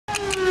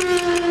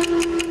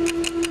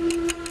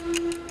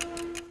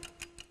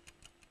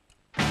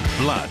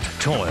Blood,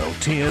 toil,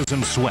 tears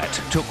and sweat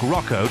took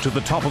Rocco to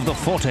the top of the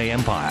Forte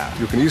empire.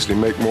 You can easily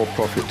make more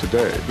profit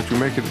today, but you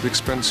make it at the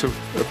expense of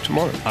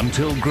tomorrow.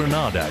 Until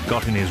Granada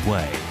got in his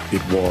way.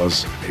 It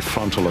was a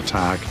frontal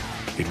attack.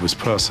 It was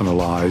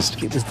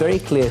personalized. It was very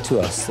clear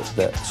to us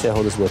that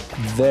shareholders were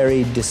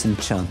very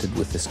disenchanted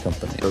with this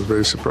company. I was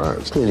very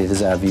surprised. Clearly, it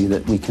is our view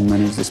that we can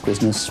manage this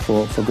business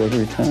for greater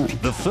return.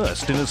 The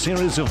first in a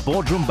series of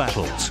boardroom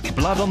battles.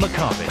 Blood on the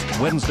Carpet,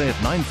 Wednesday at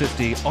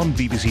 9:50 on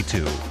BBC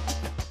Two.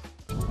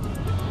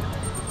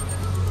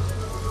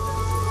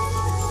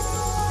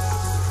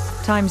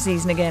 Time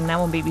season again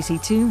now on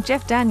BBC Two.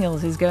 Jeff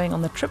Daniels is going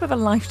on the trip of a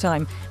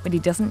lifetime, but he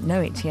doesn't know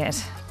it yet.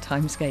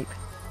 Timescape.